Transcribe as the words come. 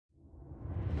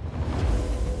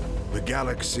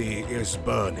galaxy is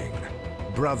burning.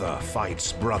 Brother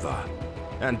fights brother,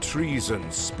 and treason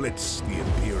splits the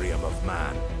Imperium of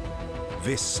man.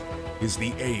 This is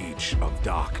the Age of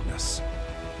Darkness.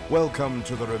 Welcome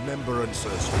to the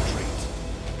Remembrancers Retreat,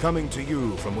 coming to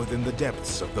you from within the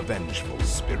depths of the Vengeful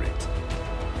Spirit.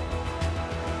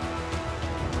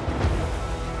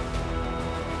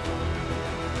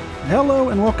 Hello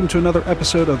and welcome to another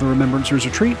episode of the Remembrancers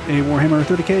Retreat, a Warhammer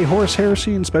 30k Horus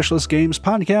Heresy and Specialist Games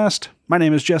podcast. My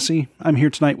name is Jesse. I'm here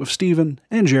tonight with Steven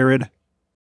and Jared.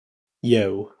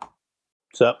 Yo.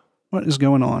 What's up? What is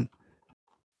going on?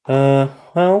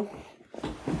 Well,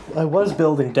 I was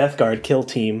building Death Guard kill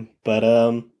team, but,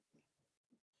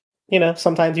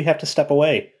 sometimes you have to step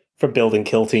away from building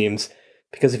kill teams,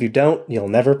 because if you don't, you'll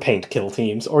never paint kill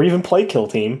teams, or even play kill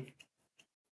team.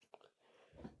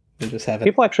 You just have it.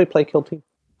 People actually play kill team?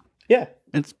 Yeah.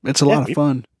 It's a lot of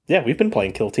fun. Yeah, we've been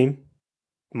playing kill team.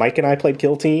 Mike and I played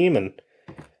kill team, and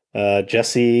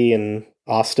Jesse and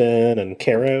Austin and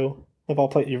Caro have all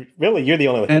played. You're the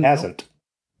only one who hasn't.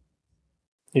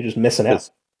 You're just missing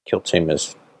out. Kill team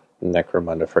is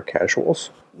Necromunda for casuals.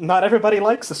 Not everybody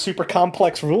likes a super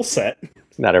complex rule set.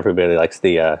 Not everybody likes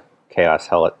the Chaos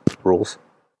Helot rules.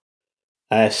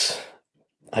 I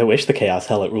wish the Chaos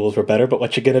Helot rules were better, but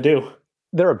what you gonna do?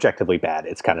 They're objectively bad.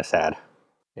 It's kind of sad.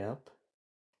 Yeah.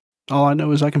 All I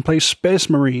know is I can play Space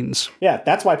Marines. Yeah,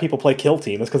 that's why people play Kill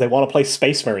Team, is because they want to play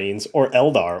Space Marines or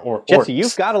Eldar or Jesse, Orcs.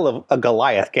 you've got a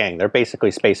Goliath gang. They're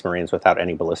basically Space Marines without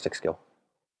any ballistic skill.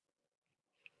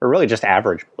 Or really just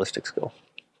average ballistic skill.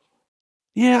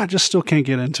 Yeah, I just still can't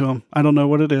get into them. I don't know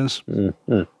what it is.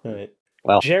 Mm-hmm. Right.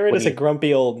 Well, Jared is a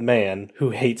grumpy old man who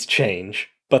hates change,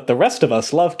 but the rest of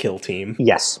us love Kill Team.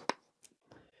 Yes.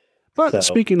 But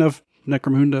speaking of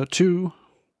Necromunda 2,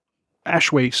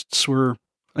 Ash Wastes were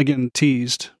again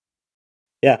teased.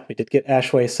 Yeah, we did get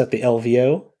Ash Wastes at the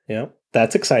LVO. Yeah,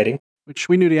 that's exciting. Which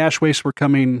we knew the Ash Wastes were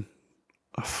coming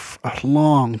a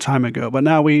long time ago, but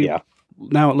now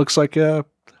now it looks like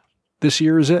this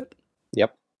year is it.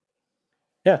 Yep.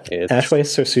 Yeah, Ash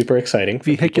Wastes are super exciting.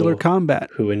 Vehicular combat.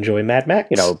 Who enjoy Mad Max.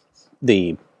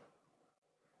 The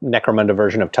Necromunda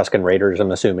version of Tusken Raiders,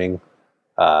 I'm assuming.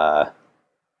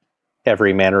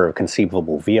 Every manner of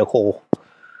conceivable vehicle.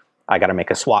 I got to make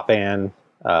a SWAT van.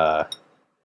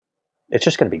 It's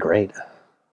just going to be great.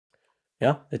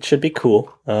 Yeah, it should be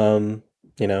cool.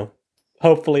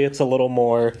 Hopefully it's a little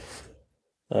more,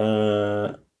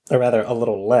 or rather a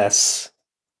little less.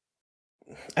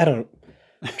 I'm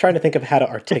trying to think of how to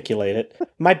articulate it.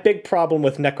 My big problem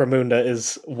with Necromunda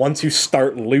is once you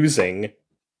start losing,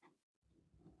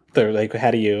 they're like,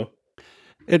 how do you?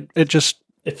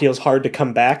 It feels hard to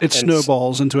come back. It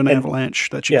snowballs into an avalanche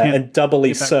that you can't. Yeah, and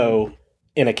doubly so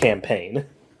in a campaign.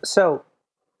 So,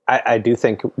 I do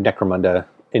think Necromunda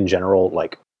in general,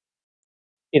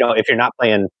 if you're not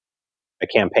playing a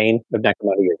campaign of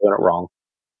Necromunda, you're doing it wrong.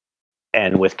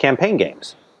 And with campaign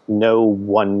games, no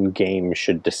one game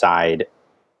should decide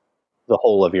the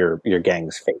whole of your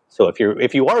gang's fate. So if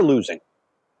you are losing,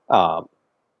 bottle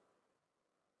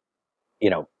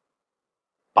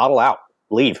out,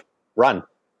 leave, run.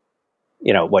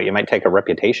 You might take a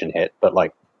reputation hit, but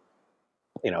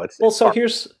it's... Well, so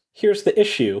here's the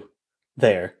issue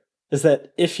there, is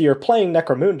that if you're playing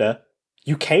Necromunda,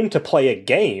 you came to play a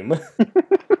game.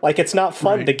 It's not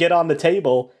fun to get on the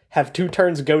table, have 2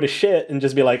 turns go to shit, and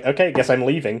just be like, okay, guess I'm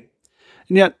leaving.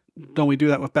 And yet, don't we do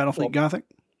that with Battlefleet Gothic?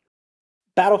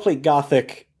 Battlefleet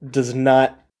Gothic does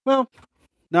not... Well,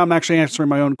 now I'm actually answering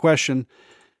my own question.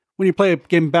 When you play a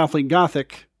game of Battlefleet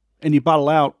Gothic, and you bottle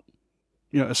out,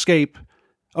 escape...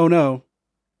 Oh no,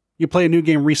 you play a new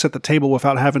game, reset the table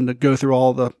without having to go through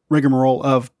all the rigmarole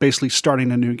of basically starting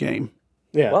a new game.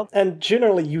 Yeah, well, and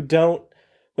generally you don't,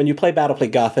 when you play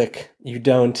Battlefleet Gothic, you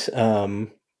don't, and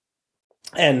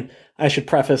I should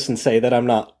preface and say that I'm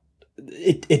not,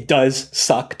 it does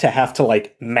suck to have to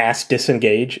mass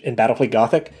disengage in Battlefleet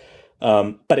Gothic,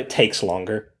 but it takes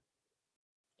longer.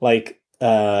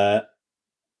 I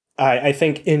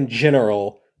think in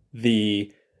general,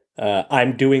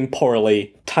 I'm doing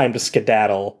poorly, time to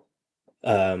skedaddle,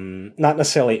 not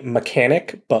necessarily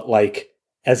mechanic, but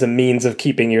as a means of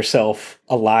keeping yourself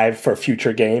alive for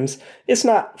future games. It's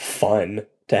not fun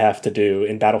to have to do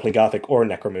in Battlefleet Gothic or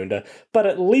Necromunda, but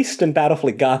at least in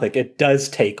Battlefleet Gothic, it does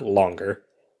take longer.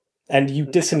 And you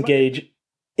disengage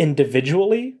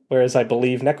individually, whereas I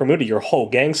believe Necromunda, your whole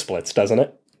gang splits, doesn't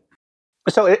it?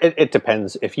 So it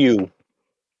depends. If you,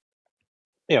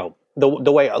 the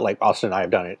way Austin and I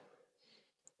have done it,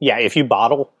 yeah, if you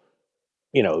bottle,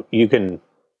 your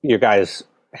guys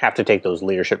have to take those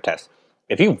leadership tests.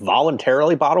 If you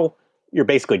voluntarily bottle, you're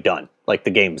basically done.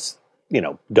 The game's,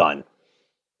 done.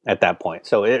 at that point.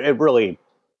 So it really,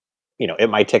 it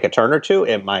might take a turn or two.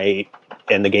 It might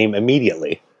end the game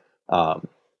immediately. So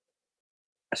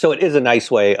it is a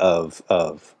nice way of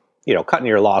cutting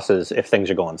your losses if things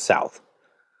are going south.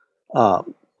 I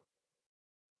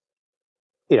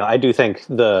do think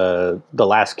the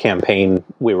last campaign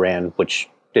we ran, which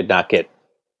did not get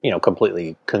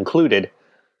completely concluded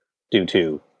due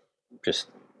to just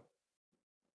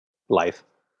life.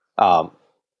 I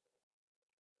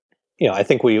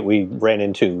think we ran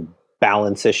into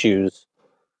balance issues.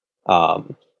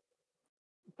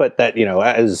 But that,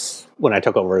 as when I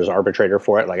took over as arbitrator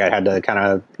for it, like I had to kind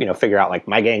of, figure out like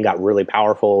my game got really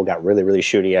powerful, got really, really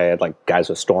shooty. I had like guys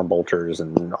with storm bolters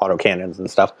and autocannons and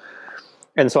stuff.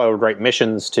 And so I would write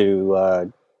missions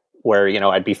to where,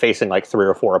 I'd be facing like 3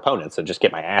 or 4 opponents and just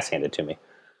get my ass handed to me.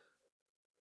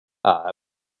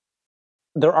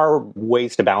 There are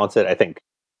ways to balance it, I think.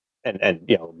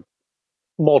 And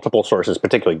multiple sources,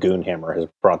 particularly Goonhammer, has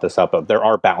brought this up. Of there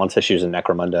are balance issues in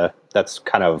Necromunda. That's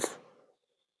kind of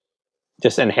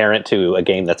just inherent to a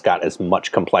game that's got as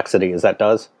much complexity as that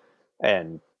does,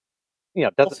 and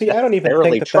doesn't I don't even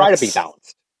necessarily think try to be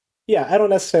balanced. Yeah, I don't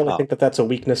necessarily think that that's a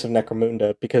weakness of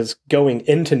Necromunda, because going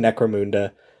into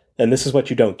Necromunda, and this is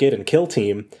what you don't get in Kill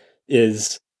Team,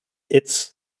 is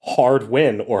it's hard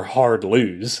win or hard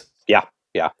lose. Yeah.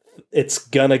 It's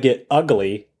gonna get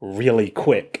ugly really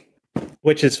quick,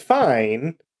 which is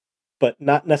fine, but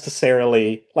not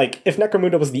necessarily. Like, if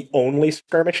Necromunda was the only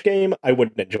skirmish game, I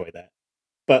wouldn't enjoy that.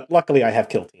 But luckily, I have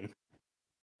Kill Team.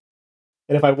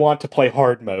 And if I want to play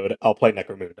hard mode, I'll play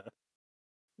Necromunda.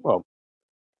 Well,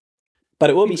 but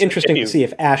it will be interesting to see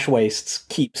if Ash Wastes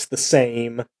keeps the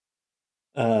same,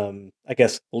 I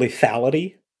guess,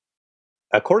 lethality.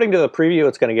 According to the preview,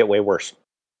 it's going to get way worse.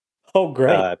 Oh,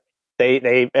 great!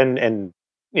 They and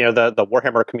the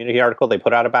Warhammer community article they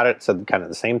put out about it said kind of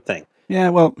the same thing. Yeah,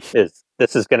 well, this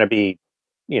is going to be,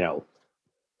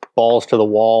 balls to the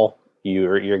wall.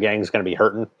 Your gang's going to be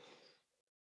hurting.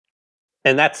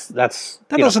 And that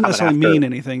doesn't necessarily mean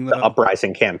anything, though. The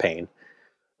Uprising campaign.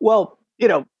 Well,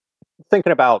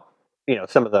 thinking about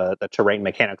some of the terrain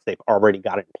mechanics they've already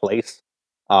got in place,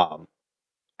 I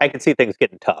can see things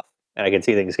getting tough, and I can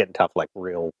see things getting tough like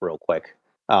real quick.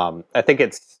 I think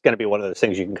it's going to be one of those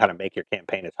things you can kind of make your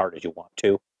campaign as hard as you want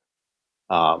to.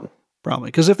 Probably,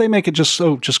 because if they make it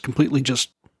just completely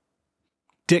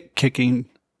dick kicking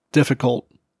difficult,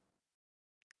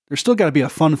 there's still got to be a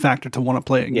fun factor to want to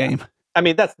play a game. I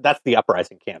mean, that's the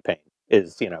Uprising campaign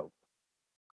is,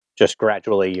 just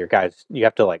gradually you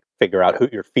have to like figure out who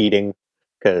you're feeding,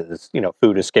 because,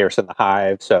 food is scarce in the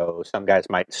hive. So some guys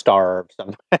might starve.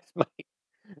 Some guys might,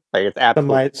 like, it's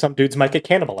absolutely, some dudes might get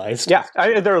cannibalized. Yeah.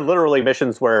 There are literally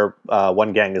missions where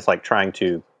one gang is like trying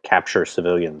to capture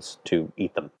civilians to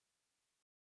eat them.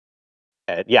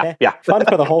 Yeah. Fun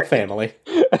for the whole family.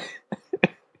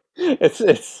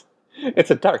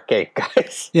 It's a dark game,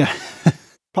 guys. Yeah.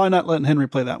 Probably not letting Henry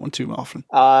play that one too often.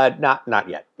 Not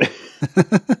yet.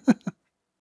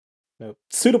 No.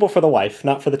 Suitable for the wife,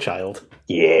 not for the child.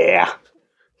 Yeah.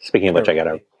 Speaking of which, I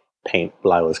gotta paint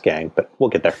Lila's gang, but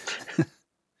we'll get there.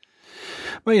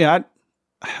 But yeah,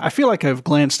 I feel like I've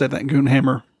glanced at that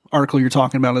Goonhammer article you're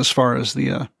talking about as far as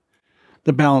the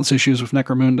balance issues with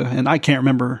Necromunda, and I can't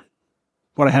remember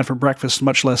what I had for breakfast,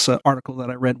 much less an article that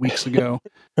I read weeks ago.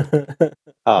 But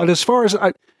as far as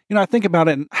I think about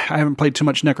it, and I haven't played too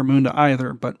much Necromunda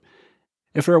either, but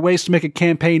if there are ways to make a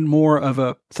campaign more of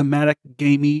a thematic,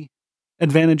 gamey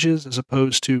advantages as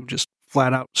opposed to just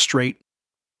flat out straight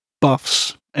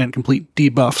buffs and complete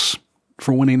debuffs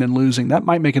for winning and losing, that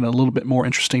might make it a little bit more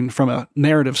interesting from a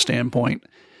narrative standpoint.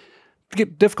 The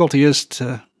difficulty is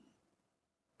to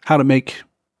how to make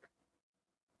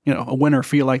a winner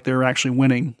feel like they're actually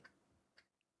winning.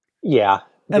 Yeah.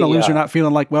 And a loser not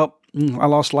feeling like, well, I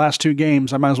lost the last 2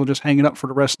 games. I might as well just hang it up for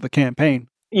the rest of the campaign.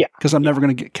 Yeah. Because I'm never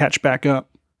going to catch back up.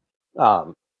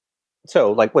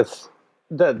 So like with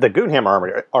the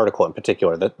Goonhammer article in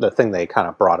particular, the thing they kind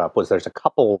of brought up was there's a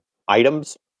couple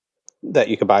items that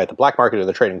you can buy at the black market or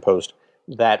the trading post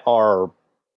that are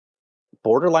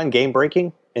borderline game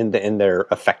breaking in their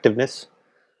effectiveness.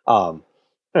 And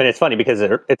it's funny because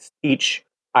it's each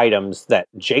items that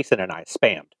Jason and I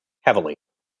spammed heavily.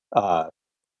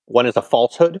 One is a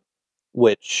falsehood,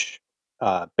 which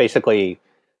basically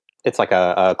it's like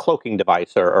a cloaking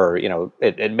device, or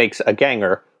it makes a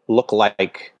ganger look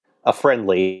like a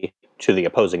friendly to the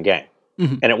opposing gang.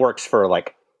 Mm-hmm. And it works for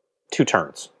like 2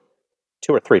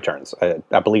 or 3 turns.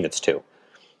 I believe it's 2.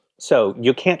 So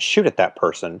you can't shoot at that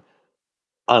person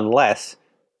unless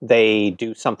they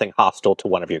do something hostile to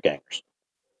one of your gangers.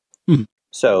 Mm-hmm.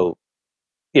 So,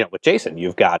 with Jason,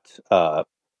 you've got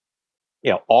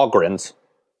Ogrins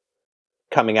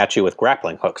coming at you with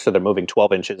grappling hooks, so they're moving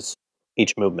 12 inches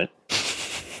each movement.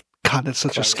 God, that's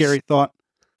such a Christ. scary thought.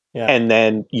 Yeah. And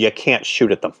then you can't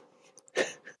shoot at them.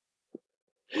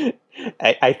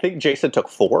 I think Jason took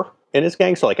 4 in his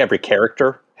gang, so like every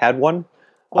character had one.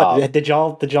 What did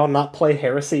y'all not play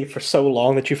Heresy for so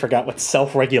long that you forgot what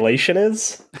self-regulation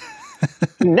is?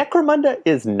 Necromunda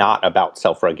is not about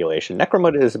self-regulation.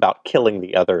 Necromunda is about killing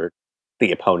the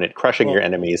opponent, crushing your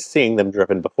enemies, seeing them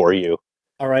driven before you.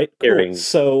 All right, cool. Hearing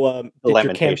So,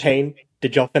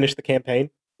 did y'all finish the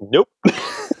campaign? Nope.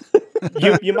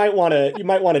 You might want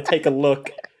to take a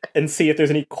look and see if there's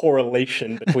any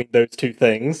correlation between those two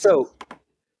things. So,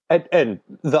 and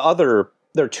there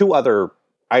are 2 other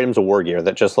items of war gear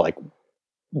that just like,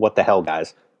 what the hell,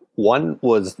 guys? One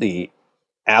was the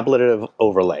ablative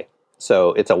overlay.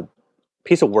 So it's a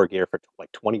piece of war gear for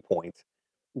like 20 points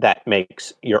that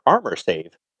makes your armor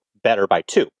save better by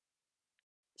 2.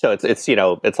 So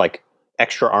it's like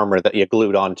extra armor that you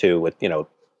glued onto with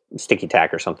sticky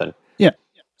tack or something. Yeah.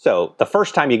 So the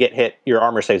first time you get hit, your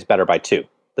armor saves better by 2.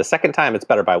 The second time it's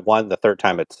better by 1. The third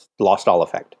time it's lost all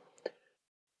effect.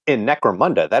 In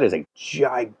Necromunda, that is a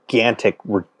gigantic,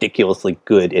 ridiculously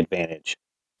good advantage.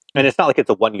 And it's not like it's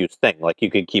a one-use thing. Like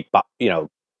you could keep,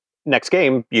 next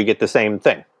game you get the same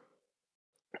thing.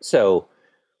 So,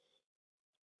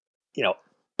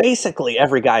 basically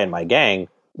every guy in my gang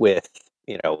with,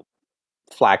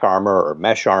 flak armor or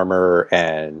mesh armor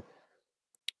and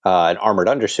an armored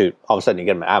undersuit, all of a sudden you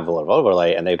get them an ablative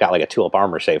overlay and they've got like a 2-up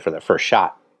armor save for their first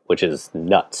shot, which is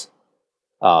nuts.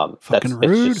 Fucking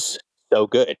rude. It's just so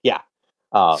good. Yeah.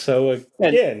 So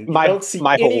again, you don't see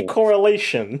any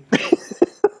correlation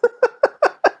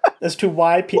as to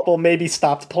why people maybe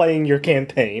stopped playing your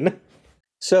campaign.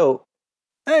 So,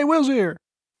 hey, Will's here.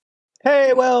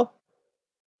 Hey, Will.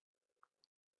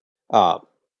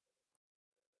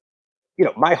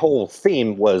 My whole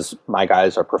theme was my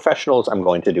guys are professionals. I'm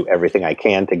going to do everything I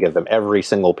can to give them every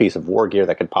single piece of war gear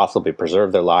that could possibly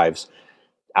preserve their lives.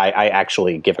 I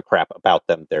actually give a crap about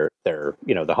them. They're the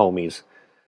homies.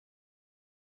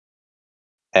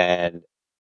 And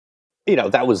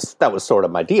that was sort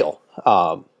of my deal.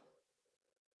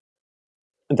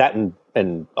 That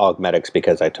and augmetics,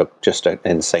 because I took just an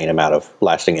insane amount of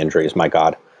lasting injuries. My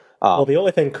God. Well, the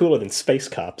only thing cooler than space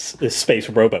cops is space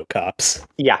robo-cops.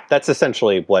 Yeah, that's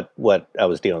essentially what I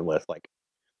was dealing with. Like,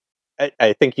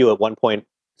 I think you at one point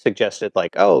suggested,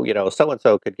 like, oh,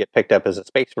 so-and-so could get picked up as a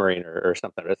space marine or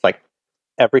something. It's like,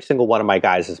 every single one of my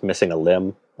guys is missing a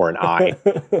limb or an eye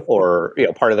or,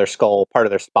 part of their skull, part of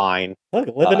their spine. Look,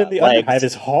 living in the Underhive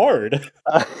is hard.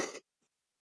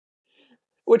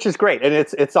 Which is great. And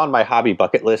it's on my hobby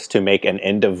bucket list to make an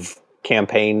end of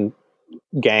campaign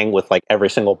gang with like every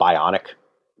single bionic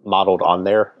modeled on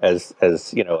there as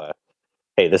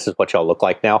hey, this is what y'all look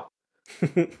like now.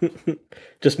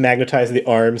 Just magnetize the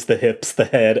arms, the hips, the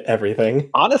head, everything.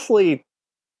 Honestly,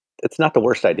 it's not the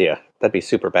worst idea. That'd be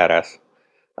super badass.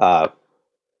 But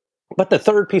the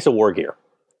third piece of war gear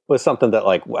was something that,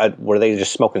 like, were they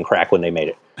just smoking crack when they made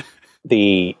it?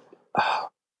 The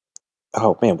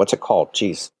oh man, what's it called?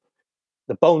 Jeez,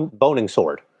 the boning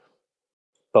sword.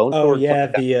 Bone sword. Oh yeah,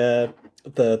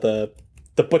 the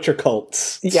butcher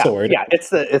cult's sword. Yeah, it's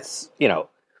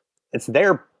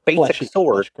their basic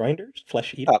sword. Flesh grinders,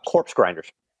 flesh eaters, corpse grinders.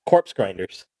 Corpse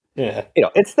grinders. Yeah,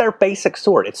 it's their basic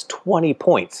sword. It's 20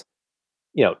 points.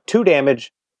 2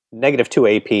 damage,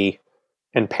 -2 AP,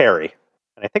 and parry,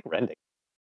 and I think rending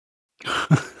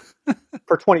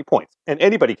for 20 points. And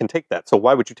anybody can take that. So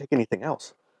why would you take anything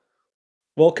else?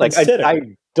 Well, consider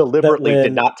I deliberately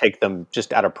did not take them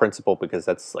just out of principle because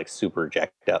that's like super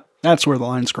jacked up. That's where the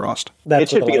line's crossed. It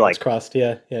should be like crossed.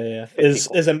 Yeah. Is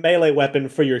a melee weapon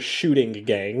for your shooting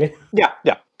gang. Yeah.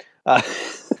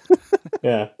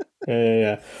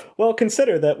 Yeah. Well,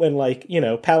 consider that when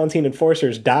Palatine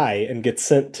enforcers die and get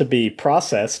sent to be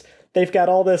processed, they've got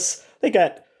all this. They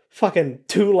got fucking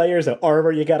 2 layers of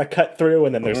armor you got to cut through,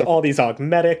 and then there's all these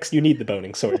augmetics. You need the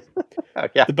boning sword.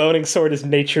 Yeah. The boning sword is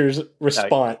nature's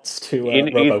response to you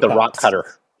need the rock cutter.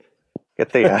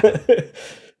 Get the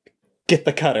get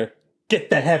the cutter. Get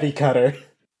the heavy cutter.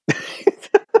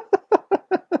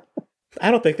 I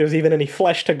don't think there's even any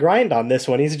flesh to grind on this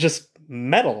one. He's just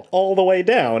metal all the way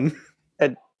down.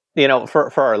 And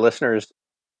for our listeners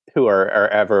who are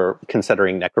ever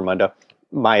considering Necromunda,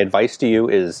 my advice to you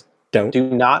is do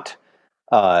not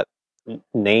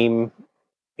name,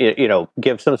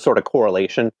 give some sort of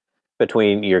correlation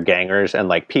between your gangers and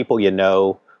like people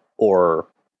or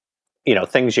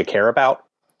things you care about.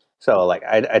 So like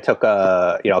I took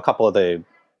a couple of the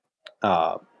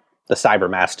Cyber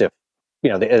Mastiff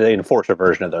the enforcer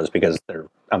version of those because they're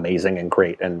amazing and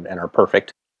great and are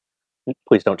perfect.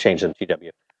 Please don't change them, GW.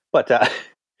 But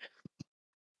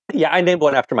yeah, I named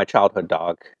one after my childhood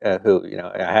dog, who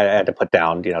I had to put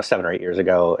down 7 or 8 years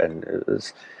ago, and it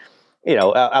was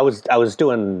I was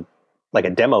doing like a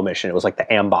demo mission. It was like the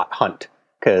Ambot hunt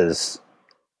because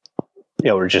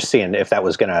we're just seeing if that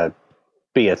was going to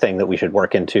be a thing that we should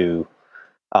work into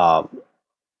some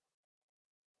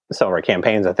of our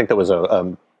campaigns. I think there was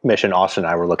a mission Austin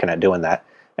and I were looking at doing that,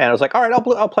 and I was like, all right,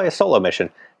 I'll play a solo mission,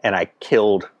 and I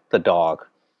killed the dog.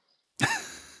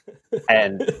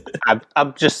 And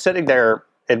I'm just sitting there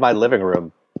in my living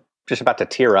room, just about to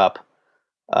tear up.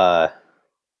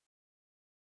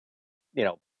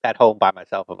 At home by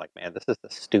myself. I'm like, man, this is the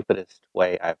stupidest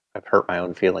way I've hurt my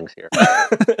own feelings here.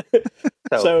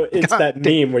 So it's that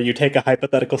meme where you take a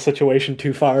hypothetical situation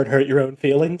too far and hurt your own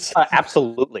feelings.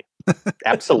 Absolutely.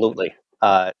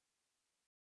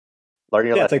 Learn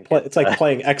your lesson. It's like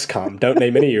playing XCOM. Don't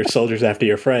name any of your soldiers after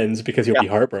your friends because you'll be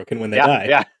heartbroken when they die.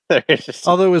 Yeah.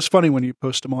 Although it's funny when you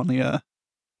post them on the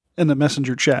in the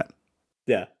messenger chat.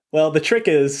 Yeah. Well, the trick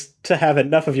is to have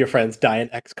enough of your friends die in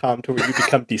XCOM to where you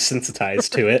become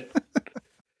desensitized to it.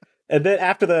 And then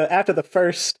after the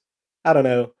first, I don't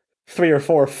know, 3 or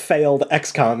 4 failed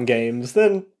XCOM games,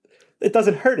 then it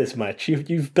doesn't hurt as much.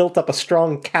 You've built up a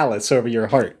strong callus over your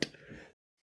heart.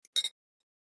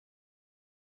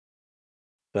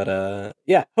 But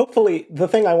yeah, hopefully the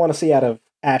thing I want to see out of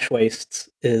Ash Wastes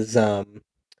is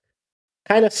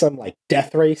kind of some like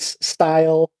Death Race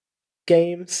style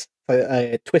games.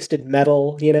 Twisted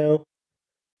Metal,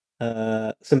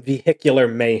 some vehicular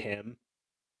mayhem.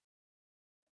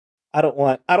 I don't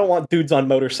want dudes on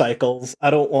motorcycles. I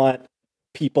don't want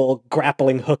people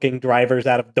grappling hooking drivers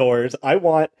out of doors. I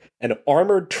want an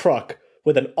armored truck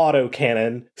with an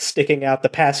autocannon sticking out the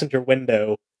passenger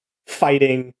window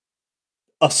fighting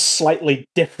a slightly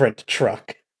different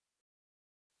truck.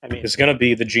 I mean, it's going to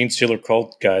be the Gene Stealer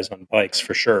cult guys on bikes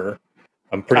for sure.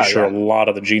 I'm pretty sure a lot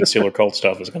of the Gene Stealer cult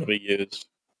stuff is going to be used.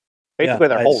 Basically,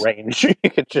 their whole range.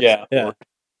 Yeah.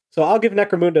 So I'll give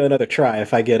Necromunda another try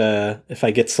if I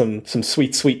get some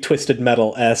sweet Twisted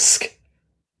Metal-esque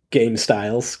game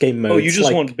styles, game modes. Oh, you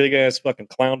just want big ass fucking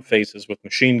clown faces with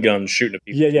machine guns shooting at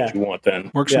people. Yeah. What you want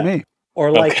then? Works for me.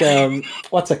 Or like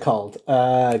what's it called?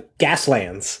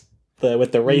 Gaslands,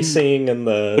 with the racing and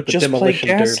the demolition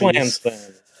derbies. But just play Gaslands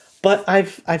then. But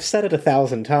I've said it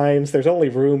 1,000 times. There's only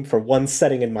room for one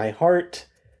setting in my heart.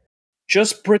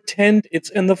 Just pretend it's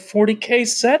in the 40K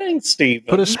setting, Steve.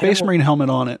 Put a Space Marine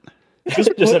helmet on it. Just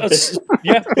put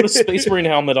a Space Marine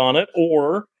helmet on it,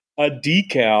 or a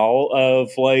decal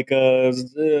of like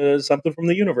something from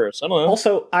the universe. I don't know.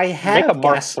 Also, I have make a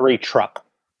Mark III truck.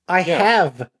 I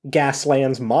have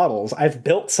Gaslands models. I've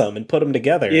built some and put them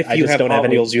together. If I you just have don't have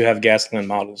any. You have Gasland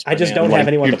models. I just don't have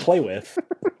anyone to play with.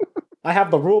 I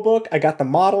have the rulebook. I got the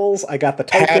models. I got the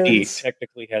tokens. Patty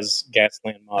technically has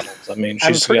Gasland models. I mean,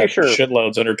 she's got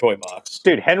shitloads in her toy box.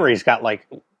 Dude, Henry's got like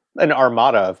an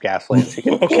armada of Gaslands.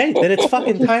 Okay, then it's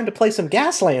fucking time to play some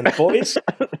Gaslands, boys.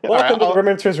 Welcome to the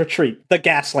Remembrance Retreat, the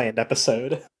Gasland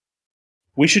episode.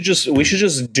 We should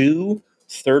just do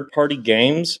third-party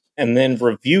games and then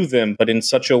review them, but in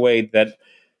such a way that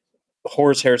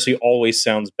Horus Heresy always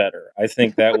sounds better. I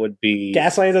think that would be...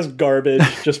 Gaslands is garbage.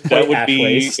 Just play Ash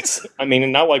Wastes. I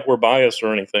mean, not like we're biased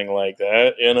or anything like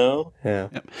that, Yeah.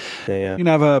 Yep. Yeah. You can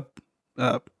have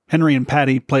Henry and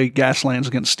Patty play Gaslands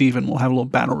against Steven. We'll have a little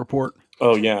battle report.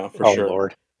 Oh, yeah, for sure.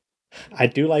 Lord. I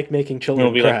do like making children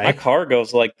It'll be cry. like, my car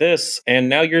goes like this, and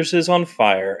now yours is on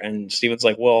fire. And Steven's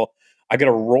like, well, I got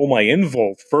to roll my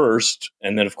invul first.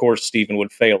 And then, of course, Steven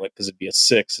would fail it because it'd be a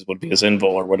 6. It would be his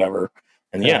invul or whatever.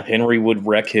 And yeah, Henry would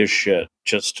wreck his shit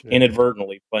just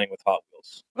inadvertently playing with Hot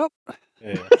Wheels. Well,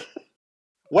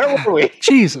 where were we?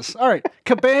 Jesus. All right.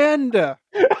 Ka'BandhaMunda.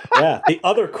 Yeah, the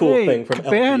other cool thing from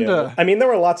LVO. I mean, there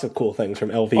were lots of cool things from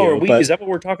LVO. Oh, is that what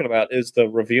we're talking about? Is the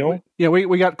reveal? Yeah,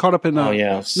 we got caught up in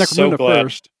Necromunda so glad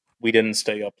first. We didn't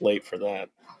stay up late for that.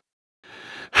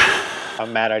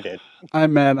 I'm mad I did.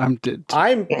 I'm mad I did.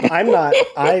 I'm not.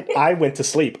 I went to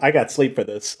sleep. I got sleep for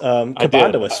this.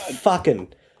 Ka'Bandha was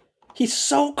fucking... He's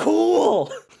so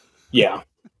cool! Yeah.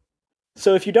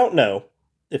 So if you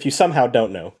somehow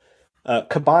don't know,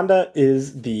 Ka'Bandha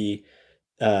is is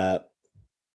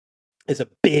a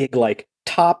big, like,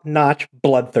 top-notch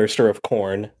bloodthirster of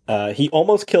Khorne. He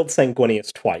almost killed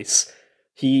Sanguinius twice.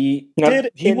 He end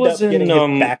up getting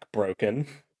his back broken.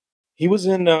 He was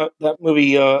in that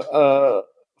movie,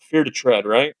 Fear to Tread,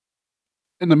 right?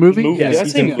 In the movie?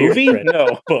 Yes, Did I say movie?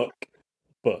 No, book.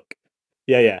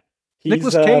 Yeah.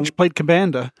 Nicolas Cage played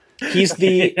Ka'Bandha. He's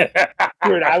the.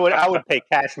 Dude, I would pay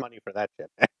cash money for that shit.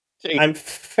 Jeez. I'm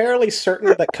fairly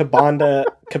certain that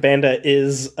Ka'Bandha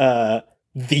is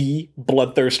the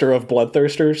bloodthirster of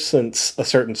bloodthirsters, since a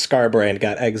certain Scarbrand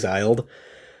got exiled.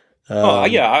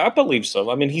 Yeah, I believe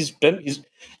so. I mean, his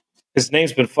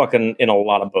name's been fucking in a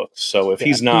lot of books. So if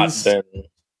he's not, then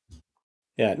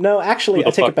yeah. No, actually, who the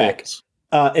I take fuck it back. is?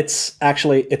 It's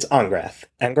Angrath.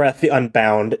 Angrath the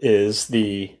Unbound is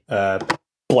the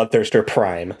bloodthirster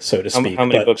prime, so to speak. How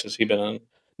many books has he been in?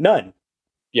 None.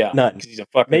 Yeah, None. because he's a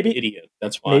fucking Maybe- idiot.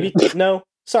 That's why. Maybe no.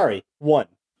 Sorry, one.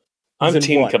 He's I'm in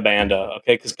Team one. Ka'Bandha,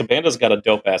 okay? Because Ka'Bandha's got a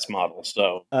dope ass model,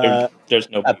 so there's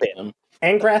no a beating bit. him.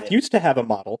 Angrath used to have a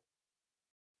model.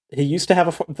 He used to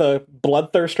have the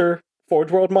Bloodthirster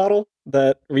Forge World model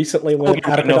that recently went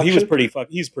out of No, production.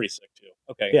 he's pretty sick too.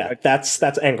 Okay, Yeah, that's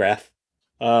Angrath.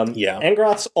 Yeah.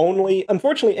 Angrath's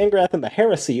unfortunately, Angrath in the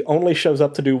Heresy only shows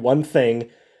up to do one thing,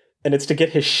 and it's to get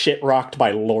his shit rocked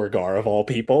by Lorgar, of all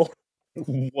people.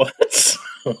 What?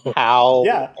 How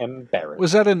Yeah. embarrassing.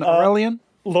 Was that in Aurelian?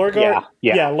 Lorgar,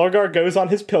 Yeah. Lorgar goes on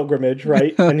his pilgrimage,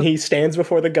 right? And he stands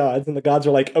before the gods, and the gods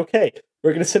are like, "Okay,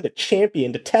 we're going to send a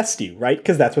champion to test you, right?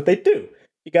 Because that's what they do.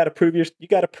 You got to prove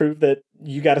that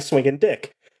you got a swinging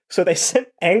dick." So they sent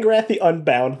Angrath the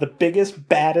Unbound, the biggest,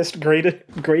 baddest,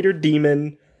 greater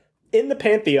demon in the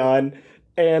Pantheon,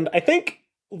 and I think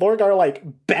Lorgar like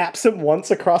baps him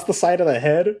once across the side of the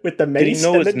head with the mace. Did he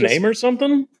know and his then just- name or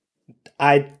something?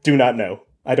 I do not know.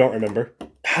 I don't remember.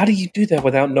 How do you do that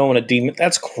without knowing a demon?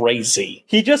 That's crazy.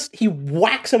 He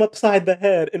whacks him upside the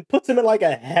head and puts him in like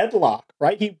a headlock,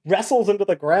 right? He wrestles him to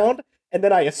the ground, and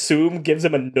then I assume gives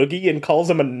him a noogie and calls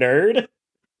him a nerd.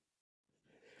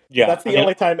 Yeah, That's the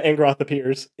only time Angrath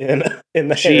appears in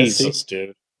the Jesus, Heresy.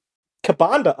 dude.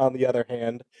 Ka'Bandha, on the other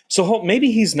hand,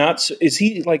 Maybe he's not. Is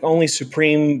he like only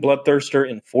Supreme Bloodthirster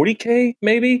in 40K?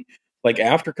 Maybe like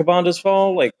after Ka'Bandha's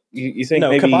fall. Like you think? no,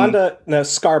 maybe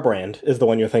Scarbrand is the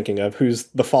one you're thinking of, who's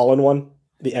the fallen one,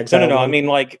 the exiled No. one. I mean,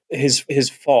 like his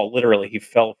fall. Literally, he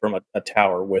fell from a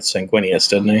tower with Sanguinius,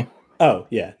 didn't he? Oh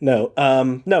yeah, no,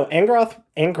 Angrath,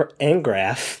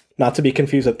 not to be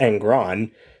confused with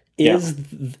Angron,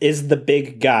 is the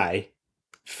big guy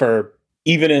for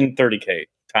Even in 30K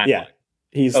timeline. Yeah,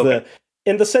 he's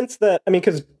in the sense that, I mean,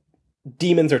 because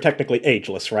demons are technically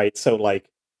ageless, right? So like,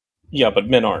 Yeah, but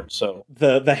men aren't. So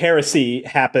the heresy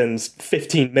happens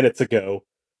 15 minutes ago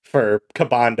for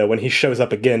Ka'Bandha when he shows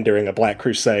up again during a Black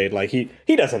Crusade. Like he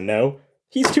doesn't know.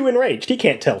 He's too enraged. He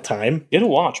can't tell time. get a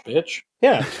watch, bitch.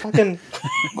 Yeah, fucking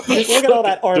look at all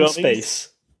that arm Dummies. space.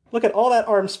 Look at all that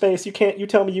arm space. You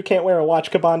tell me you can't wear a watch,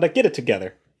 Ka'Bandha. Get it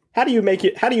together. How do you make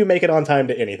it on time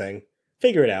to anything?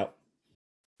 Figure it out.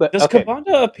 But, Does okay.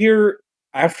 Ka'Bandha appear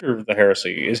after the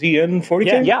heresy? Is he in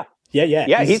 40K?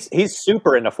 Yeah. He's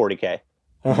super into 40K.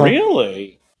 Uh-huh.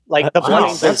 Really? Like the Wow, Blood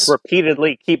Angels that's-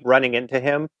 repeatedly keep running into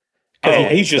him. Oh, he he's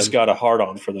hates just them. got a hard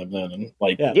on for them then, and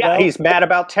like, Yeah. Yeah, Well, he's mad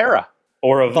about Terra.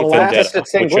 or a The last- vendetta,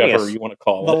 Sanguinius. whichever you want to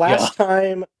call The it. last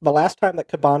time that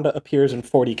Ka'Bandha appears in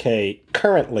 40K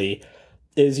currently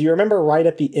is, you remember right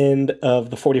at the end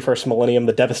of the 41st millennium,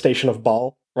 the devastation of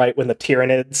Baal, right? When the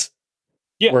Tyranids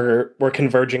were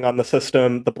converging on the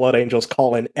system, the Blood Angels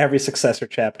call in every successor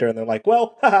chapter, and they're like,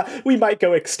 well, we might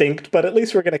go extinct, but at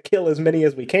least we're going to kill as many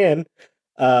as we can.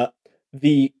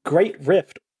 The Great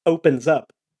Rift opens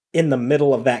up in the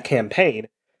middle of that campaign,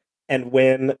 and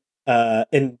when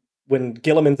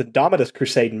Guilliman's Indomitus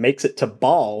Crusade makes it to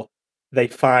Baal, they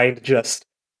find just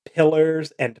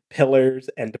pillars and pillars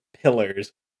and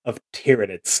pillars of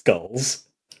Tyranid skulls.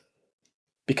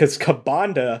 Because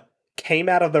Ka'Bandha came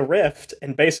out of the rift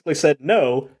and basically said,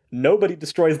 no, nobody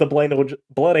destroys the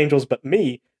Blood Angels but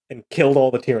me, and killed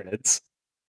all the Tyranids.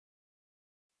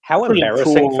 How Pretty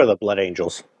embarrassing cool. for the Blood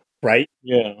Angels. Right?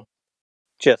 Yeah.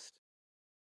 Just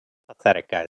pathetic,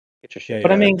 guys. Get your shit. Yeah,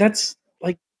 But I yeah. mean, that's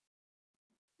like,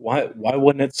 why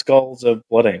wouldn't it skulls of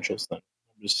Blood Angels then?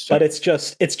 But it's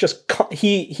just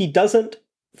he doesn't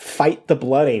fight the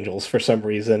Blood Angels for some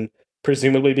reason,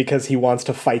 presumably because he wants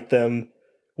to fight them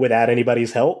without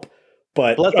anybody's help.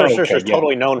 But Bloodthirsters okay, are yeah.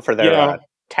 totally known for their Yeah.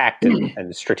 tact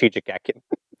and strategic acumen.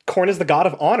 Korn is the god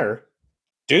of honor.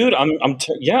 dude,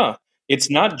 yeah. It's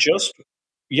not just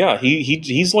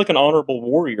he's like an honorable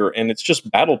warrior, and it's just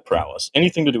battle prowess.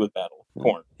 Anything to do with battle,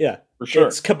 Korn Yeah. for sure.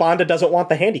 It's Ka'Bandha doesn't want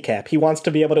the handicap. He wants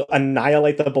to be able to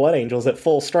annihilate the Blood Angels at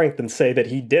full strength and say that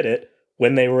he did it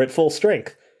when they were at full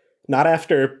strength. Not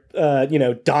after,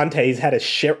 Dante's had his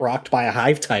shit rocked by a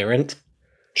hive tyrant,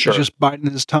 Sure. He's just biding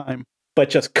his time. but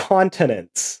just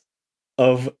continents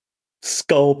of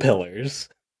skull pillars.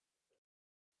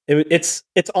 It's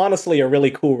honestly a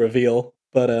really cool reveal,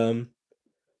 but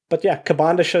But yeah,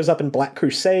 Ka'Bandha shows up in Black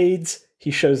Crusades. He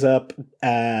shows up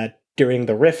during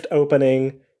the Rift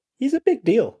opening. He's a big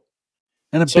deal.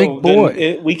 And a big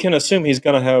boy. We can assume he's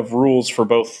going to have rules for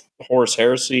both Horus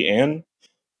Heresy and...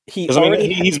 He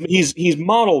he's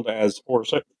modeled as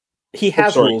Horus. He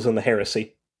has rules in the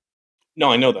Heresy. No,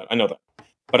 I know that.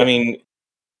 But I mean,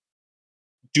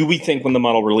 do we think when the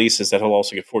model releases that he'll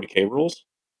also get 40k rules?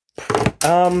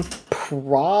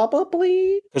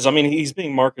 Probably. Because I mean, he's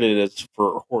being marketed as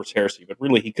for Horus Heresy, but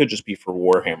really he could just be for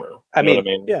Warhammer. I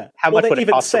mean, yeah. How much would it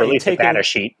cost to release a data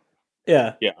sheet?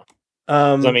 Yeah, yeah.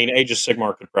 I mean, Age of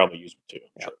Sigmar could probably use it too.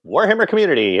 Yeah. Sure. Warhammer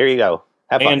community, here you go.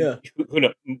 Have fun. And who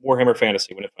knows, Warhammer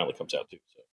Fantasy when it finally comes out too.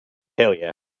 So. Hell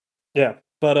yeah. Yeah,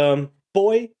 but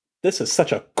boy, this is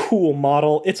such a cool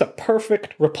model. It's a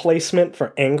perfect replacement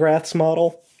for Angrath's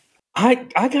model. I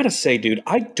gotta say, dude,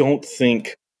 I don't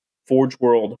think Forge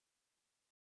World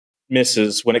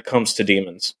misses when it comes to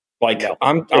demons. Like, no,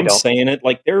 I'm saying it,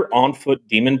 like, they're on-foot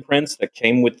demon prints that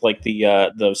came with, like,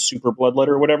 the Super Bloodlet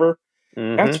or whatever.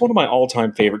 Mm-hmm. That's one of my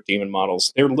all-time favorite demon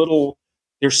models. They're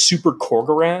Super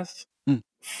Korgorath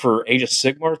for Age of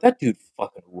Sigmar. That dude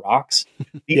fucking rocks.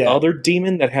 The other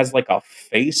demon that has, like, a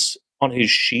face on his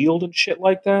shield and shit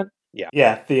like that.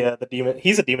 Yeah, the demon.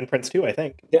 He's a demon prince too, I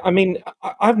think. I mean,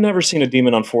 I've never seen a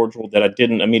demon on Forge World that I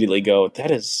didn't immediately go,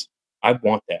 I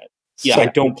want that. Yeah, I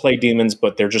don't play demons,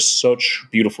 but they're just such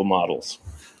beautiful models.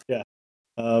 Yeah.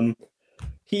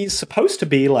 He's supposed to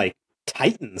be, like,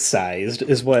 Titan-sized,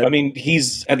 is what... I mean,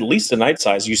 he's at least a knight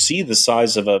size. You see the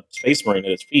size of a Space Marine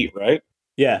at his feet, right?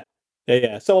 Yeah.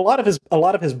 So a lot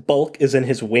of his bulk is in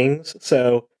his wings,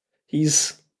 so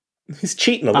he's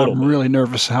cheating a little bit. I'm really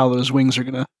nervous how those wings are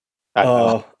going to...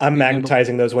 Oh, I'm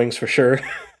magnetizing those wings for sure.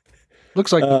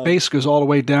 Looks like the base goes all the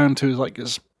way down to, like,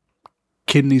 his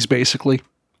kidneys, basically.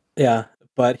 Yeah,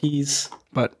 but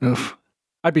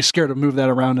I'd be scared to move that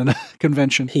around in a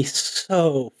convention. He's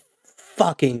so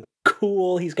fucking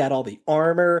cool. He's got all the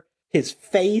armor, his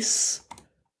face.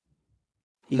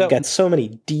 He's got so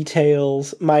many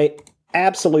details. My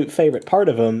absolute favorite part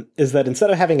of him is that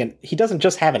instead of having he doesn't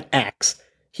just have an axe,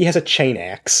 he has a chain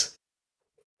axe.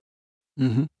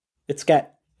 Mm-hmm. It's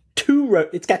got two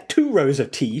rows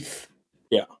of teeth.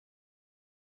 Yeah.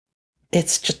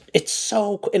 It's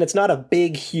so, and it's not a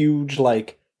big, huge,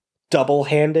 like,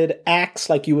 double-handed axe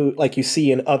like you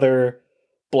see in other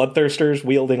bloodthirsters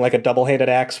wielding like a double-handed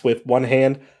axe with one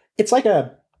hand. It's like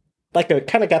a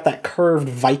kind of got that curved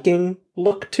Viking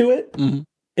look to it. Mm-hmm.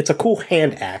 It's a cool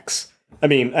hand axe. I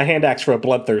mean, a hand axe for a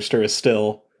bloodthirster is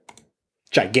still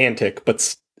gigantic,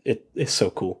 but it is so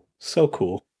cool. So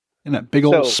cool. And that big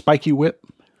old spiky whip.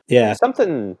 Yeah.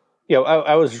 Something,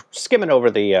 I was skimming over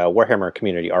the Warhammer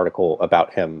community article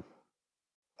about him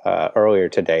earlier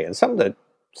today, and something that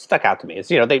stuck out to me is,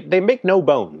 they make no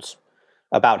bones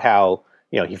about how,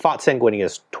 he fought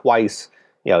Sanguinius twice,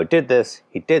 did this,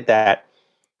 he did that,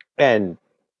 and,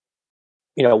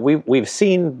 we've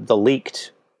seen the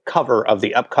leaked cover of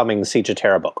the upcoming Siege of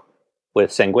Terra book with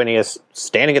Sanguinius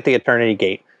standing at the Eternity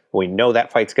Gate. We know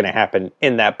that fight's going to happen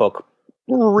in that book.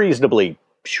 Reasonably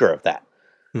sure of that.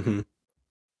 Mm-hmm.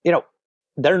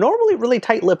 They're normally really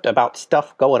tight-lipped about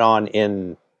stuff going on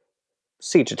in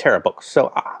Siege of Terra books.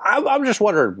 So I'm just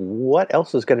wondering what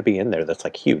else is going to be in there that's,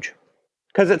 like, huge.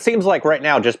 Because it seems like right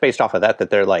now, just based off of that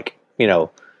they're, like,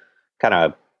 kind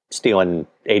of stealing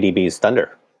ADB's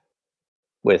thunder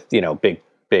with,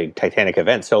 big Titanic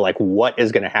events. So, like, what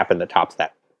is going to happen that tops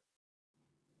that?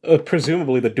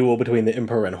 Presumably the duel between the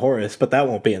Emperor and Horus, but that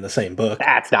won't be in the same book.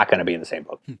 That's not going to be in the same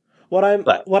book. What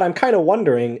I'm kind of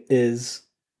wondering is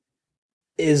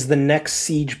the next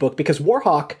Siege book, because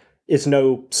Warhawk is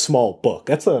no small book.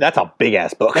 That's a big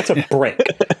ass book. That's a brick.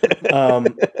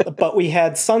 But we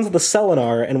had Sons of the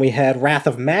Selenar and we had Wrath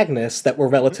of Magnus that were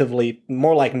relatively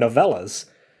more like novellas.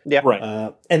 Yeah,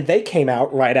 right. And they came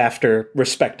out right after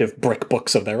respective brick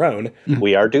books of their own.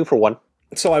 We are due for one.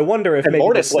 So I wonder if maybe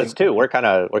Mortis was too. We're kind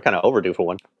of overdue for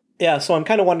one. Yeah, so I'm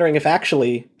kind of wondering if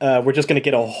actually we're just going to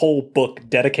get a whole book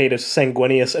dedicated to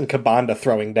Sanguinius and Ka'Bandha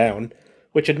throwing down,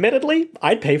 which admittedly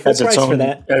I'd pay full price for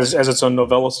that as its own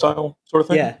novella style sort of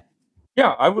thing.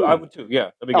 Yeah, I would too. Yeah,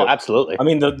 that'd be good. Absolutely. I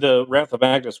mean, the Wrath of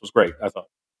Magnus was great. I thought,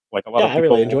 like, a lot of people. I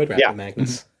really enjoyed Wrath of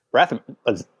Magnus. Wrath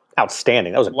was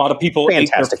outstanding. That was a lot of people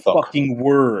fantastic ate their book. Fucking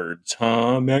words,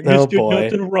 huh? Magnus did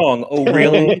nothing wrong. Oh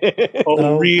really?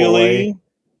 Oh really? Boy.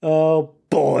 Oh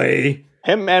boy.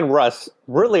 Him and Russ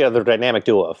really are the dynamic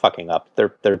duo of fucking up.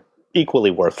 They're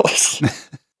equally worthless.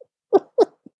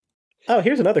 Oh,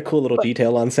 here's another cool little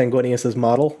detail on Sanguinius's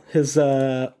model.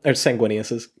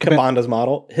 Ka'Bandha's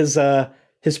model.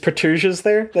 his protrusions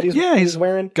there that he's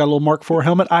wearing? Got a little Mark IV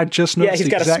helmet. I just noticed he's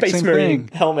the got a exact Space same Marine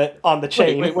thing. helmet on the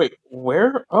chain. Wait.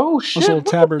 Where? Oh, shit. little Look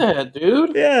tabard. at that,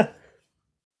 dude. Yeah.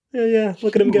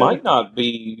 Look at him go.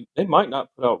 They might not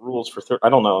put out rules for I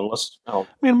don't know, unless... I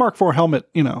mean, Mark IV helmet,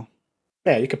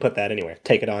 Yeah, you could put that anywhere.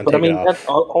 Take it on, But take I mean, it off.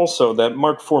 also, that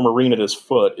Mark IV Marine at his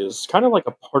foot is kind of like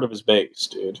a part of his base,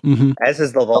 dude. Mm-hmm. As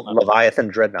is the Leviathan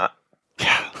Dreadnought.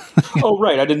 Oh,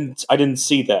 right. I didn't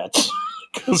see that.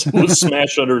 Because it was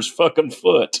smashed under his fucking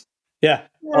foot. Yeah.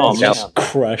 Oh, He's man. just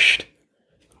crushed.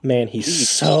 Man, he's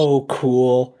so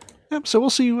cool. Yep, so we'll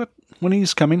see when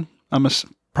he's coming.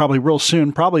 Probably real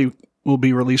soon. Probably will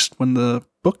be released when the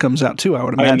book comes out, too, I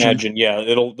would imagine. I imagine, yeah.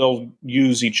 They'll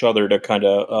use each other to kind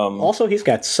of... Also, he's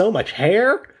got so much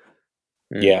hair.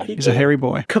 Yeah. He's a hairy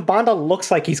boy. Ka'Bandha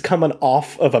looks like he's coming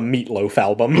off of a Meatloaf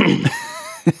album.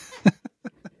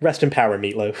 Rest in power,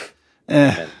 Meatloaf.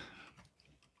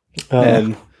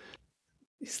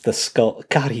 He's the skull.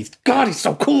 God, he's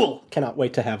so cool. Cannot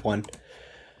wait to have one.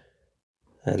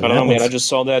 I don't know, man. I just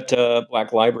saw that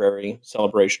Black Library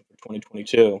celebration for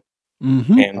 2022.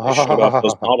 Mm-hmm. And they showed off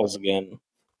those models again.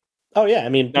 Oh, yeah. I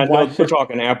mean, Now, we're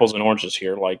talking apples and oranges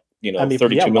here, like,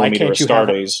 32 millimeter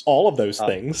Astartes. All of those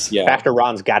things. Yeah. After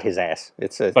Ron's got his ass.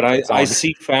 But I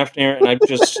see Fafnir, and I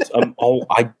just,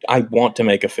 I want to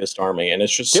make a fist army, and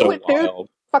it's just so wild.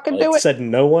 Fucking do it. Said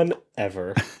no one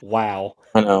ever. Wow.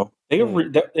 I know. I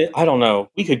don't know.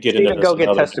 We could get into this. Go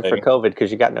get tested for COVID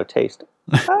because you got no taste.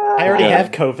 I already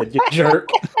have COVID, you jerk.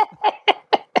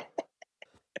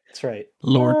 That's right.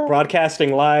 Lord.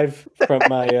 Broadcasting live from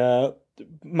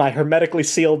my hermetically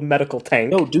sealed medical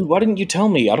tank. No, dude, why didn't you tell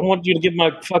me? I don't want you to give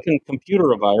my fucking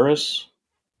computer a virus.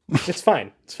 It's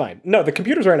fine. No, the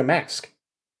computer's wearing a mask.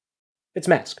 It's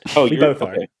masked. Oh, we both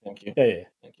are. Thank you. Yeah.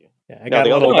 Thank you. Yeah, I got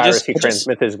the a other little virus he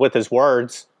transmits is with his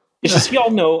words. It's just, y'all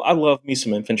know I love me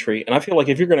some infantry, and I feel like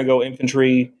if you're going to go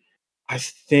infantry, I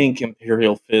think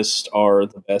Imperial Fist are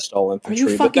the best all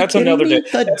infantry. But that's another day.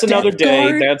 That's another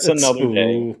day. That's another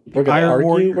day. We're going to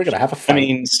argue. We're going to have a fight. I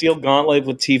mean, Steel Gauntlet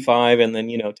with T5, and then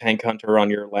Tank Hunter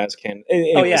on your last can.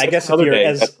 Anyways, I guess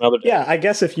I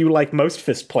guess if you, like most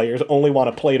Fist players, only want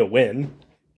to play to win.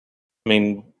 I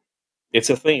mean,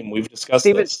 it's a theme. We've discussed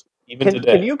this. Today.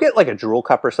 Can you get like a drool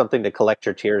cup or something to collect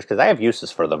your tears? Because I have uses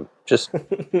for them. Just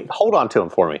hold on to them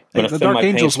for me. The Dark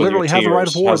Angels literally have the right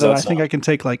of war that I think I can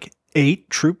take like 8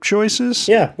 troop choices.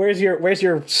 Yeah, where's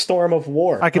your Storm of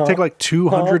War? I can take like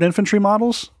 200 infantry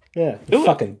models. Yeah, you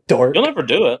fucking dork. You'll never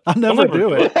do it. I'll never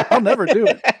do it. I'll never do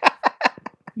it.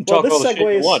 Talk all the shit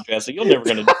you want, Jesse. You're never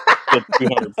going to get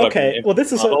 200. Okay, well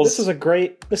this is a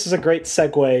great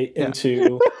segue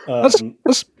into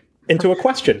into a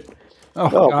question. Oh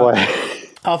boy.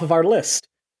 Off of our list.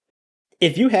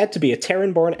 If you had to be a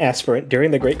Terran-born aspirant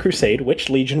during the Great Crusade, which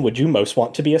legion would you most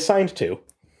want to be assigned to?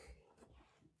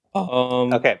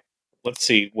 Okay. Let's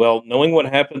see. Well, knowing what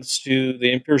happens to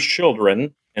the Emperor's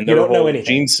children and their whole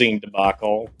gene scene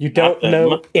debacle. You don't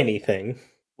know anything.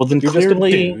 Well, then you're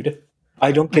clearly just a dude.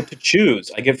 I don't get to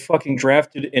choose. I get fucking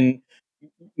drafted and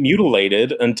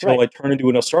mutilated until I turn into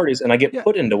an Astartes, and I get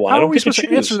put into one. How I don't are we get to supposed choose.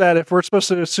 to answer that if we're supposed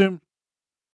to assume?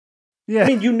 Yeah, I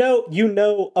mean, you know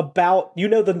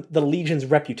the Legion's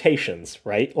reputations,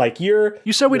 right? Like you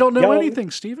said we don't know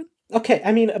anything, Steven. Okay,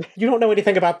 I mean, you don't know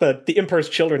anything about the Emperor's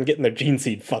children getting their gene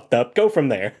seed fucked up. Go from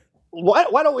there. Why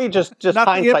don't we just not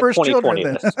hindsight the Emperor's 2020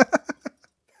 children, this?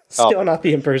 Still not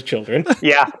the Emperor's children.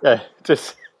 Yeah,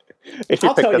 just if you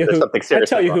I'll tell you who. I'll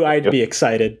tell you who I'd be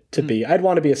excited to be. I'd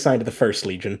want to be assigned to the First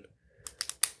Legion,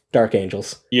 Dark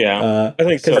Angels. Yeah, I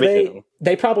think so.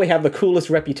 They probably have the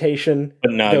coolest reputation.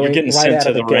 But no, you're getting sent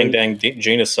to the Rangdang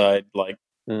genocide, like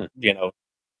in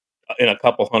a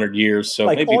couple hundred years. So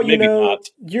like, maybe not.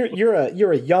 You're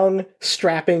a young,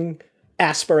 strapping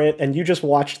aspirant, and you just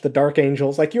watched the Dark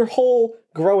Angels. Like your whole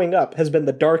growing up has been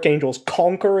the Dark Angels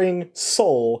conquering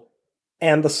Sol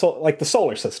and the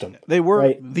solar system. They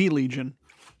were the Legion.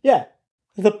 Yeah,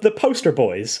 the poster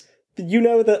boys. You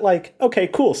know that, like, okay,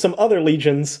 cool. Some other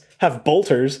legions have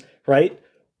bolters, right?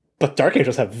 But Dark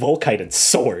Angels have Volkite and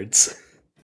swords.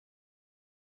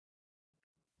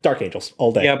 Dark Angels,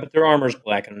 all day. Yeah, but their armor's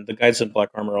black, and the guys in black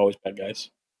armor are always bad guys.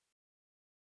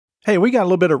 Hey, we got a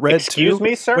little bit of red, Excuse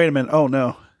me, sir? Wait a minute. Oh,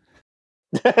 no.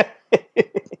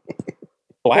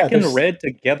 Black and red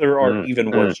together are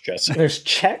even worse, Jesse. There's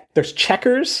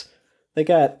checkers. They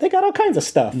got all kinds of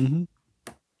stuff. Mm-hmm.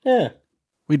 Yeah.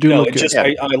 We do look good.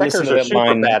 I listened to that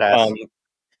line.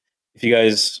 If you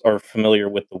guys are familiar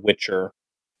with The Witcher,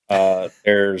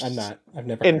 there's... I'm not. I've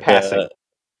never... In passing.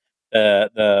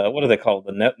 The what do they call it?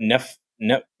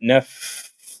 The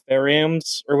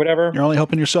Bariams or whatever. You're only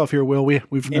helping yourself here, Will.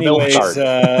 We've Anyways,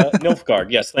 Nilfgaard.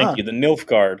 Nilfgaard. Yes, thank you. The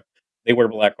Nilfgaard. They wear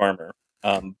black armor.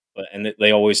 And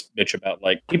they always bitch about,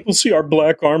 like, people see our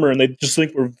black armor and they just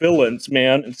think we're villains,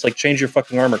 man. It's like, change your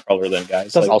fucking armor color then,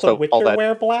 guys. Doesn't Like, also the Witcher all that-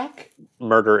 wear black?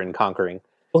 Murder and conquering.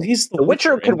 well, he's The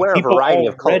Witcher and could wear a people variety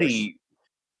of colors.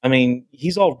 I mean,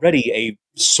 he's already a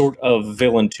sort of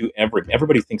villain to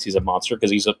everybody thinks he's a monster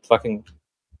because he's a fucking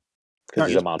Because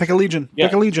he's a monster. Pick a legion. yeah.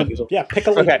 Pick a legion. he's a- Yeah, pick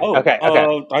a Okay.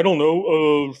 legion. I don't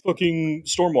know. Fucking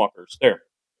Stormwalkers. There,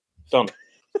 done.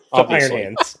 So Obviously.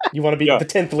 Iron Hands. You want to be Yeah. the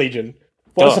 10th Legion.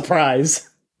 What a Duh. surprise.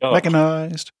 Oh,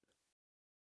 Mechanized.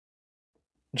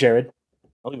 Jared.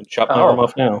 I'll even chop my Oh. arm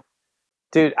off now.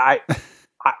 Dude,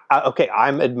 okay,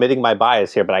 I'm admitting my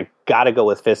bias here, but I gotta go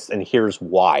with fists, and here's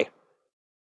why.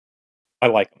 I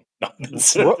like him.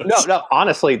 No,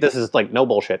 honestly, this is like no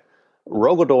bullshit.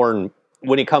 Rogodorn,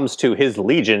 when he comes to his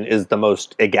legion, is the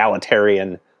most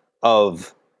egalitarian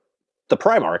of the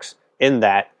Primarchs, in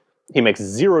that he makes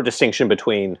zero distinction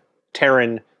between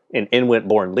Terran and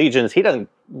Inuit-born legions. He doesn't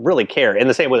really care, in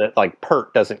the same way that, like,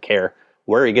 Pert doesn't care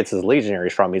where he gets his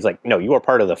legionaries from. He's like, no, you are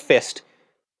part of the fist.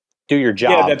 Do your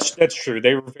job. Yeah, that's true.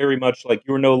 They were very much like,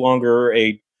 you are no longer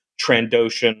a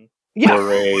Trandoshan Yeah.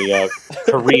 or a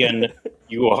Korean.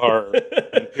 You are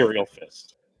Imperial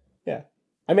Fist. Yeah.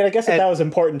 I mean, I guess if And- that was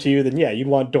important to you, then yeah, you'd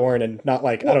want Dorn and not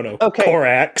like, I don't know, okay.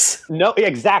 Korax. No,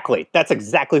 exactly. That's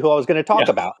exactly who I was going to talk Yeah.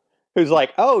 about. Who's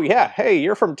like, oh yeah, hey,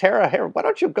 you're from Terra. Here, why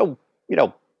don't you go?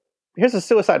 Here's a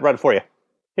suicide run for you.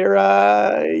 Here,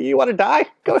 you want to die?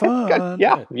 Go ahead. Fun.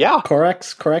 Yeah.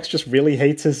 Korax just really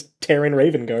hates his Terran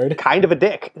Raven Guard. Kind of a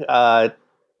dick.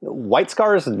 White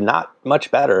Scar is not much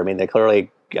better. I mean, they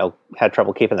clearly had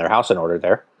trouble keeping their house in order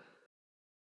there.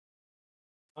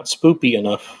 Not spoopy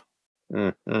enough.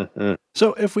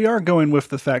 So if we are going with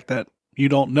the fact that you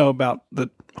don't know about the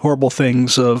horrible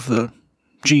things of the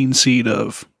gene seed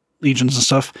of legions and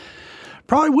stuff,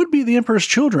 probably would be the Emperor's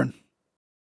Children.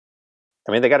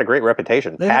 I mean, they got a great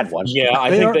reputation. They Had have- one. Yeah, I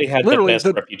They think are they had the literally best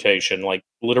reputation. Like,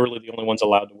 literally the only ones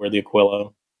allowed to wear the Aquila.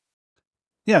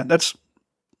 Yeah, that's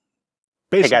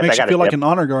basically guys, I makes you gotta feel like dip. an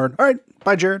honor guard. All right,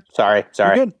 bye, Jared. Sorry.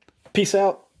 You're good. Peace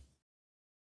out.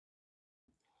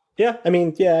 Yeah, I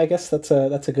mean, yeah, I guess that's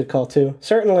a good call too.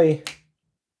 Certainly,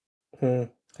 I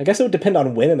guess it would depend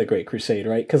on when in the Great Crusade,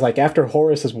 right? Because like after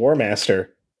Horus is War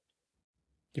Master,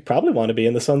 you probably want to be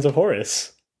in the Sons of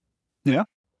Horus. Yeah.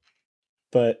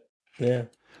 But yeah,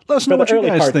 Let us know for what the you early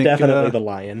guys part, think. definitely the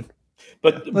Lion.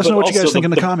 But Let us know what you guys also think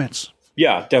in the comments.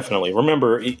 Yeah, definitely.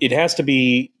 Remember, it has to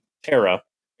be Terra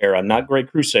era, not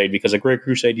Great Crusade, because a Great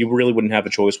Crusade, you really wouldn't have a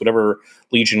choice. Whatever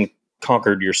legion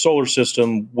conquered your solar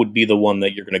system would be the one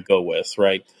that you're going to go with,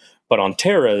 right? But on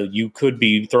Terra, you could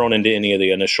be thrown into any of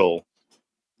the initial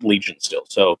legions still.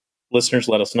 So, listeners,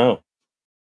 let us know.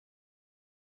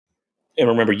 And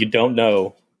remember, you don't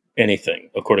know anything,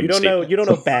 according You to don't know. Steve. You don't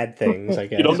know bad things. I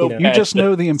guess You don't know You just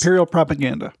know the Imperial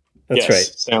propaganda. That's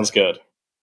Yes, sounds good.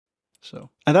 So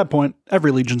at that point,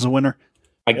 every legion's a winner.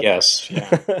 I guess. Yeah.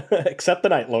 right. Except the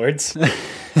Night Lords.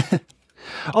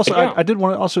 Also, Yeah. I did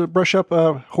want to also brush up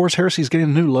Horus Heresy's getting a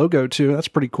new logo too. That's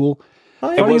pretty cool.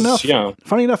 Oh, Funny was- enough, yeah.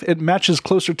 funny enough, it matches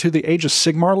closer to the Age of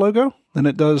Sigmar logo than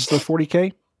it does the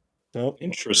 40K. Nope.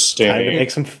 Interesting. Time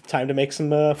to make some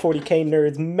 40K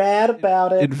nerds mad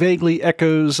about it. It vaguely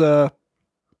echoes the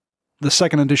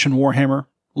second edition Warhammer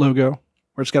logo,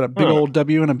 where it's got a big Huh. old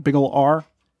W and a big old R.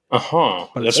 Uh-huh.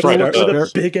 But That's it's right. start with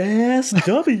a Big ass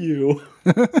W.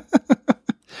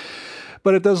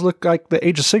 But it does look like the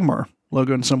Age of Sigmar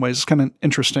logo in some ways. It's kind of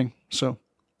interesting. So,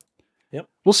 Yep.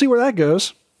 we'll see where that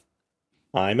goes.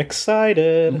 I'm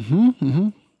excited.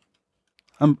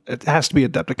 It has to be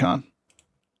Adepticon.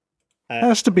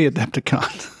 Has to be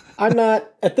Adepticon. I'm not,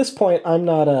 at this point, I'm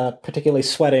not particularly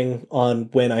sweating on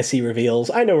when I see reveals.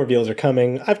 I know reveals are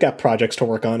coming. I've got projects to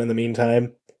work on in the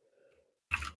meantime.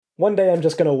 One day I'm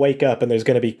just going to wake up and there's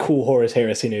going to be cool Horus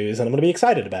Heresy news and I'm going to be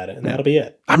excited about it and that'll be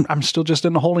it. I'm still just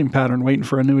in a holding pattern waiting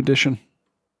for a new edition.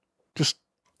 Just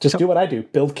do what I do.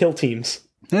 Build kill teams.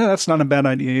 yeah, that's not a bad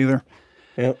idea either.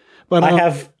 Yep. But I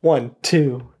have 1,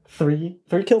 2, 3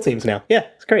 kill teams now. Yeah,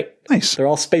 it's great. nice. They're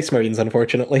all Space Marines,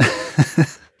 unfortunately.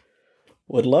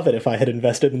 Would love it if I had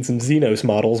invested in some Xenos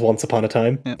models once upon a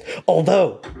time. Yeah.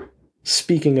 Although,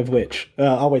 speaking of which,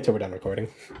 I'll wait till we're done recording.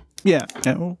 Yeah,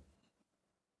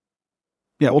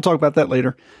 we'll talk about that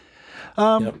later.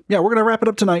 Yep. Yeah, we're gonna wrap it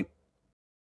up tonight.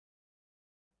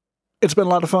 It's been a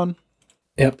lot of fun.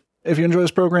 Yep. If you enjoy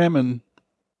this program and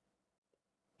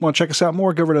want to check us out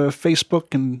more, go over to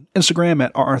Facebook and Instagram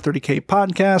at RR30K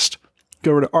Podcast.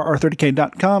 Go over to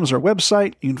RR30K.com is our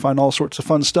website. You can find all sorts of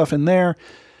fun stuff in there.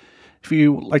 If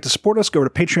you would like to support us, go to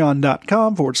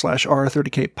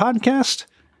patreon.com/R30K podcast.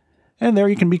 And there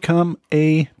you can become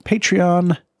a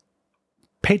Patreon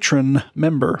patron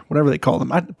member, whatever they call them.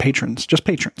 Not patrons, just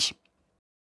patrons.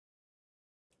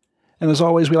 And as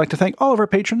always, we like to thank all of our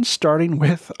patrons, starting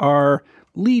with our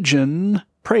Legion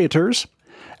Praetors,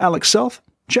 Alex Self,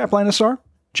 Chap Lanissar,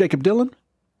 Jacob Dillon,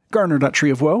 Garner.Tree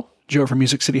of Woe, Joe from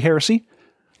Music City Heresy,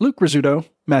 Luke Rizzuto,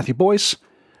 Matthew Boyce,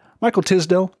 Michael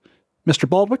Tisdale, Mr.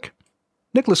 Baldwick,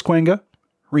 Nicholas Quenga,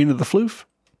 Rena the Floof,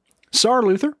 Sar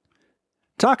Luther,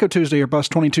 Taco Tuesday or Bus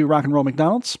 22 Rock and Roll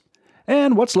McDonald's,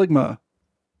 and What's Ligma?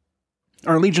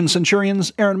 Our Legion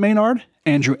Centurions, Aaron Maynard,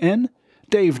 Andrew N.,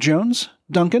 Dave Jones,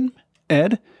 Duncan,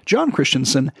 Ed, John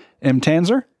Christensen, M.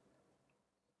 Tanzer,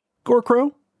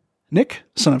 Gorkrow, Nick,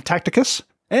 son of Tacticus,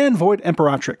 and Void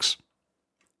Emperatrix.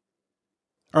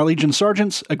 Our Legion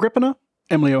Sergeants, Agrippina,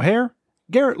 Emily O'Hare,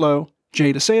 Garrett Lowe,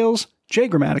 Jay DeSales, Jay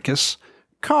Grammaticus,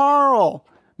 Carl,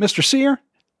 Mr. Sear,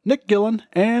 Nick Gillen,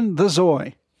 and The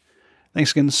Zoy.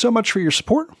 Thanks again so much for your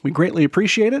support. We greatly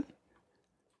appreciate it.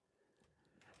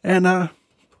 And if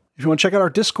you want to check out our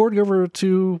Discord, go over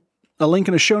to a link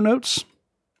in the show notes.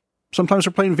 Sometimes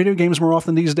we're playing video games more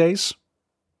often these days.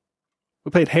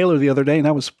 We played Halo the other day, and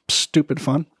that was stupid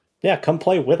fun. Yeah, come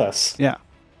play with us. Yeah.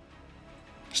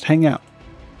 Just hang out.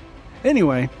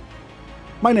 Anyway,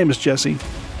 my name is Jesse.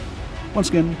 Once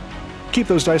again, keep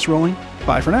those dice rolling.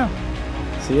 Bye for now.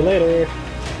 See you later.